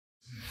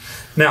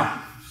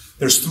Now,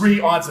 there's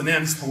 3 odds and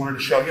ends I wanted to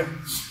show you.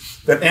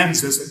 That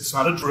ends is, it's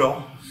not a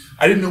drill.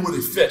 I didn't know where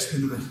they fit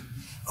into the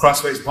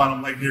cross-face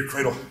bottom leg, near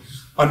cradle,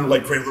 under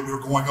leg cradle that we were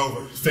going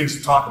over, things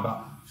to talk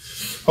about.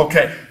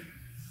 Okay,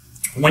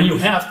 when you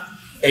have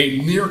a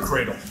near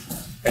cradle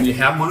and you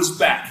have him on his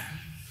back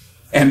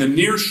and the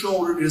near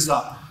shoulder is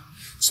up,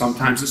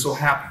 sometimes this will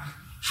happen.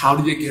 How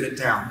do you get it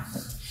down?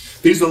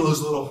 These are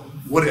those little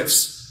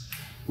what-ifs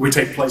we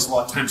take place a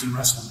lot of times in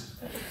wrestling.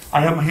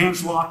 I have my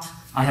hands locked,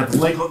 I have the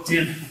leg hooked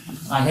in,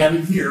 I have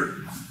it here,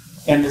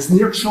 and this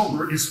near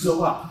shoulder is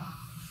still up.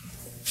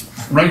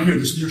 Right here,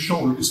 this near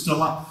shoulder is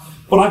still up.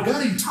 But I've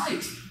got him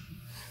tight.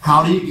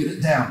 How do you get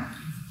it down?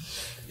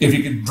 If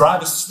you can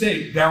drive a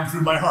stake down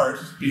through my heart,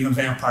 being a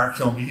vampire,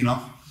 kill me, you know.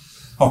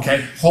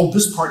 Okay, hold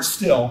this part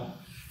still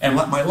and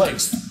let my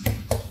legs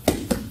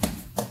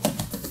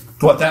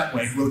go out that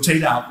way,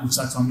 rotate out, which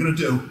that's what I'm going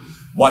to do.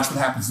 Watch what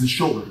happens to the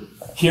shoulder.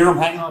 Here I'm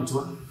hanging on to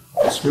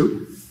it.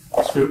 Scoot,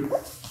 scoot.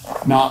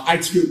 Now,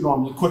 I'd scoot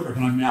normally quicker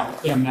than I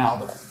am now,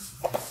 but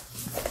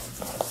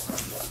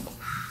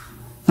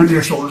and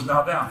your shoulders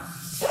now down.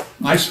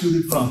 I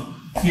scooted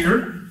from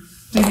here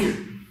to here.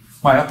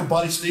 My upper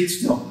body stayed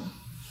still.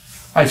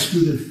 I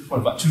scooted, what,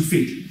 about 2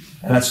 feet,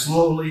 and that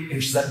slowly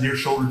inches that near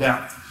shoulder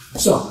down.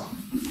 So,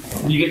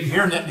 when you get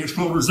here and that near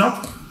shoulder is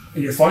up,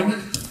 and you're fighting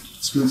it,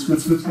 scoot, scoot,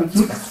 scoot, scoot,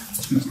 scoot,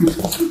 scoot, scoot,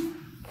 scoot, scoot.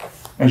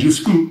 As you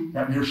scoot,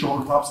 that near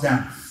shoulder pops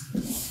down.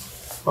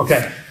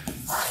 Okay.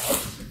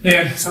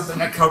 And something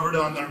I covered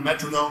on our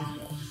metronome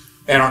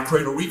and our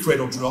cradle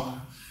recradle drill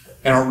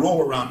and our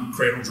roll around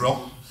cradle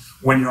drill.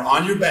 When you're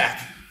on your back,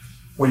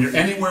 when you're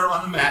anywhere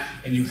on the mat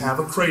and you have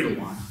a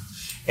cradle on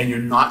and you're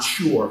not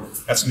sure,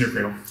 that's near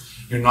cradle,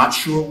 you're not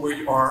sure where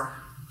you are,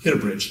 hit a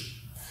bridge.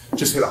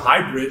 Just hit a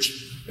high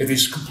bridge. If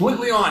he's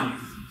completely on you,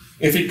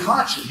 if he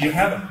caught you, you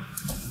have a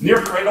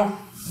near cradle,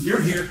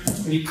 you're here,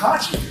 and he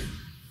caught you here.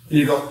 And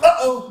you go,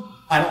 uh-oh,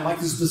 I don't like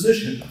this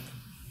position.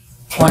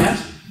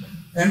 Plant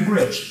and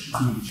bridge.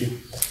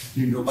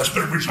 You can do a much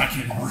better bridge than I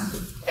can anymore.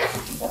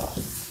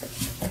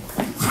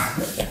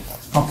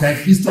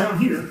 Okay, he's down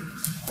here,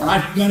 and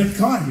I've got it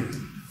caught here.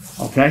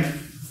 Okay,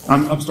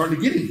 I'm starting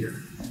to get him here.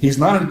 He's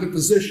not in a good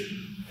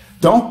position.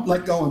 Don't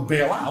let go and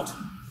bail out.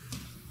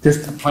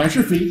 Just plant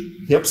your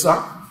feet, hips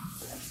up,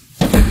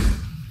 and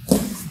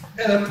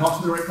then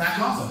toss me right back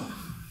off of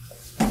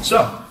it.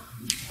 So,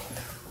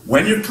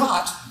 when you're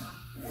caught,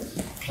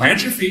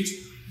 plant your feet,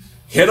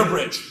 hit a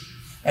bridge,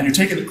 and you're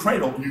taking the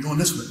cradle and you're doing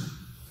this with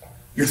it.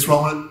 You're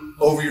throwing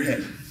it over your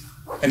head,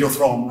 and you'll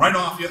throw him right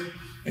off you,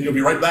 and you'll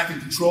be right back in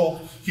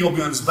control. He'll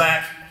be on his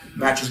back.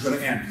 Match is going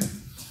to end.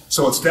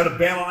 So instead of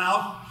bailing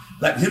out,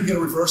 letting him get a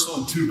reversal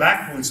and 2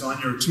 back points on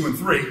you, or 2 and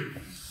 3,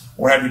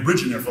 or have you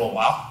bridging there for a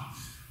while,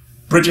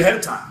 bridge ahead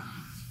of time.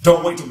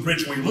 Don't wait till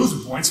bridge when you're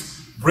losing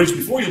points. Bridge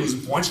before you're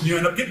losing points, and you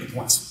end up getting the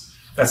points.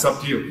 That's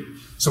up to you.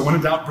 So when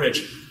in doubt,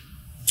 bridge.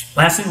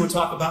 Last thing we'll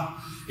talk about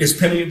is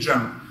pinning in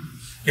general.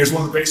 Here's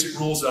one of the basic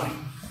rules that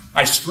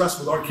I stress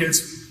with our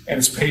kids, and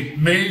it's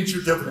paid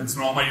major dividends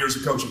in all my years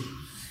of coaching.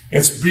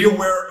 It's be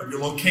aware of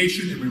your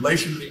location in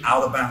relation to the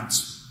out of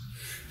bounds.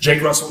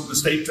 Jake wrestled the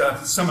state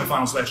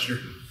semifinals last year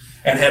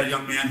and had a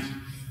young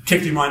man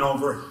kicked him right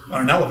over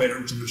on an elevator,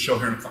 which I'm going to show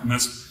here in a couple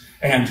minutes,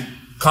 and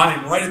caught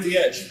him right at the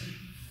edge.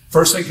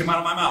 First thing came out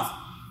of my mouth,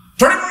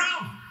 turn him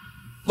around!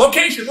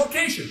 Location,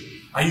 location!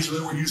 I usually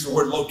use the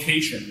word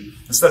location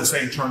instead of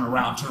saying turn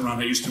around. Turn around,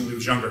 I used to when he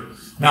was younger.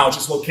 Now it's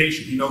just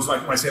location. He knows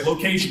like when I say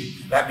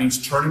location, that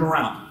means turn him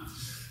around.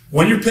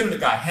 When you're pinning a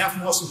guy, half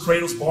Nelson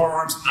cradles, bar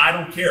arms, I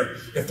don't care.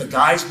 If the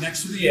guy's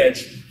next to the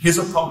edge, his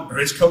opponent or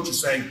his coach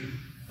is saying,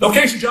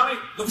 location, Johnny,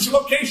 look at your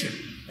location.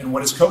 And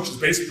what his coach is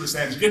basically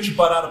saying is, get your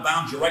butt out of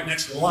bounds, you're right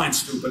next to the line,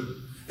 stupid,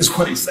 is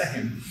what he's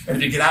saying. And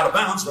if you get out of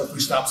bounds,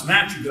 referee stops the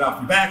match, you get off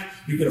your back,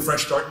 you get a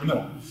fresh start in the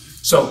middle.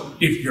 So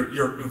if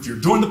you're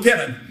doing the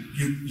pinning,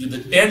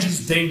 the edge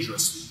is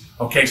dangerous.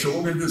 Okay, so what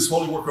we're going to do is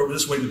slowly work over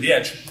this way to the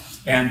edge.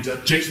 And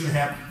Jake's going to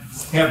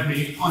have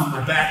me on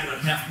my back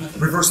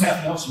and reverse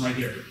half Nelson right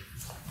here.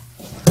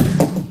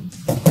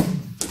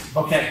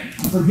 Okay,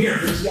 from here,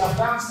 there's the out of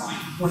bounds line.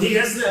 When he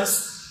has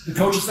this, the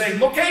coach is saying,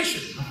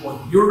 location. I'm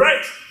going, you're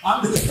right.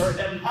 I'm going to start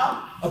heading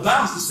out of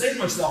bounds to save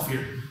myself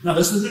here. Now,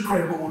 this isn't a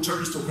cradle, but we'll turn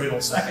this to a cradle in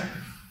a second.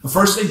 The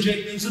first thing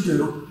Jake needs to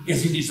do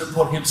is he needs to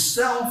put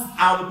himself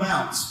out of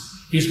bounds.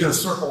 He's going to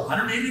circle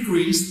 180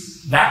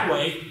 degrees that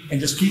way and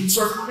just keep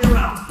circling me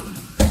around.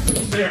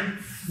 There.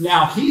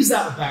 Now, he's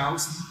out of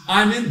bounds.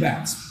 I'm in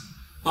bounds.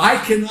 I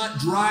cannot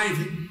drive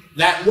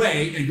that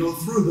way and go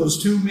through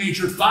those 2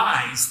 major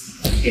thighs.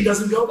 It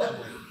doesn't go that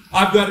way.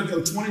 I've got to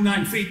go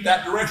 29 feet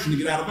that direction to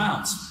get out of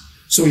bounds.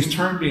 So he's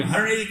turned me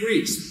 180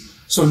 degrees.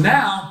 So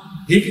now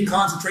he can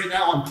concentrate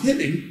now on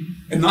pinning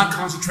and not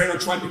concentrate on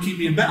trying to keep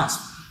me in bounds.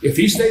 If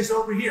he stays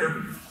over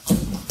here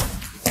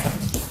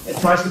and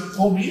tries to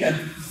pull me in,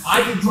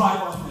 I can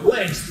drive off my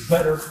legs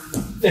better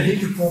than he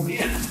can pull me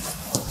in.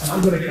 And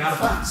I'm going to get out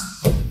of bounds.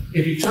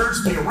 If he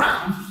turns me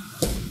around,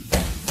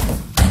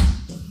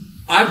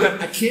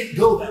 I can't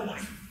go that way.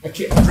 I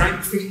can't drag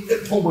my feet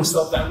and pull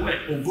myself that way.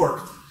 It won't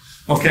work.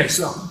 Okay,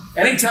 so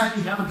anytime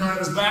you have a guy on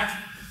his back,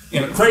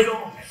 in a cradle,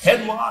 a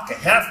headlock, a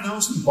half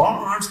Nelson, bar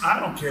arms, I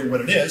don't care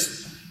what it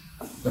is,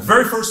 the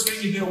very first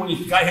thing you do when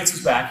the guy hits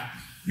his back,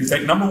 you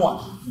think, number one,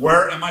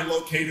 where am I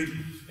located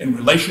in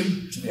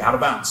relation to the out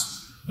of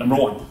bounds? Number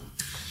one.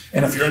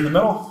 And if you're in the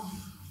middle,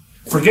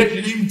 forget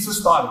you didn't even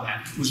just thought of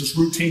that. It was just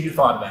routine, you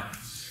thought of that.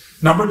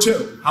 Number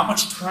two, how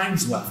much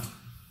time's left?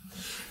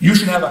 You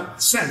should have a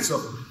sense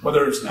of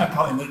whether it's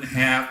probably a minute and a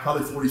half,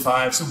 probably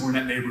 45, somewhere in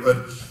that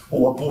neighborhood,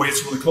 or boy,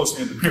 it's really close to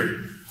the end of the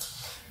period.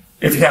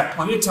 If you have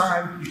plenty of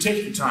time, you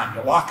take your time.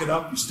 You lock it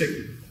up, you stick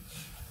it.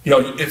 You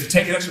know, if you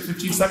take an extra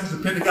 15 seconds to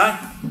pin the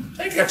guy,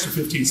 take an extra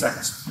 15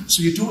 seconds.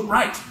 So you do it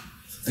right.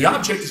 The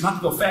object is not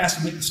to go fast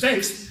and make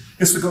mistakes,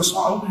 it's to go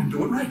slow and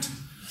do it right.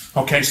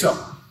 Okay, so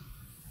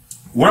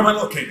where am I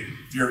located?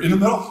 If you're in the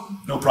middle,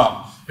 no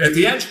problem. At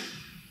the edge,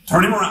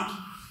 turn him around.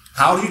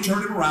 How do you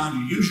turn him around?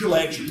 You use your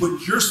legs, you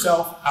put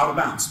yourself out of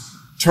bounds.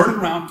 Turn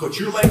him around, put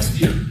your legs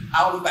here,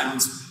 out of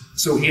bounds,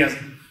 so he has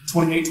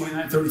 28,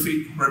 29, 30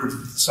 feet, whatever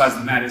the size of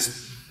the mat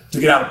is, to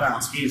get out of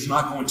bounds. He is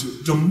not going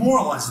to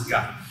demoralize the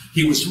guy.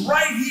 He was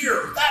right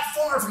here, that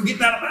far from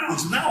getting out of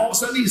bounds, and now all of a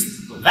sudden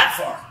he's that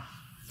far,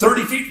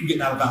 30 feet from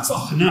getting out of bounds.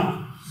 Oh,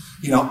 no.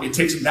 You know, it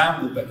takes him down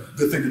a little bit.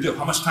 Good thing to do.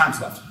 How much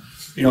time's left?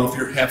 You know, if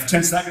you have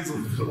 10 seconds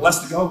or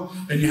less to go,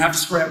 then you have to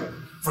scramble.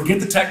 Forget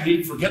the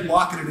technique, forget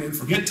locking it in,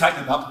 forget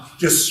tightening it up.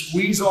 Just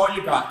squeeze all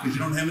you got because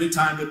you don't have any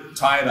time to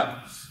tie it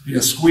up. You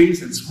just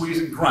squeeze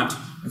and grunt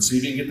and see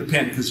if you can get the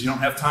pin because you don't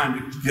have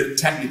time to get it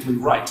technically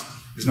right.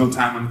 There's no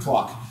time on the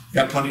clock. You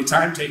got plenty of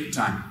time, take your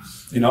time.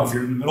 You know, if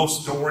you're in the middle,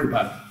 don't worry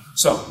about it.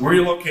 So, where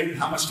you're located,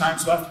 how much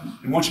time's left,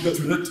 and once you go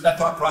through that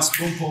thought process,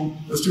 boom, boom,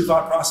 those two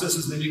thought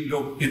processes, then you can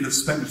go in and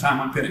spend your time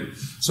on pinning.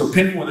 So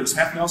pinning, whether it's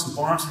half Nelson,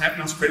 bar arms, half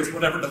Nelson, cradles,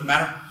 whatever, doesn't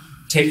matter.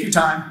 Take your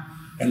time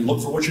and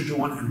look for what you're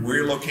doing and where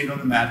you're located on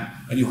the mat,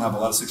 and you'll have a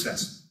lot of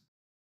success.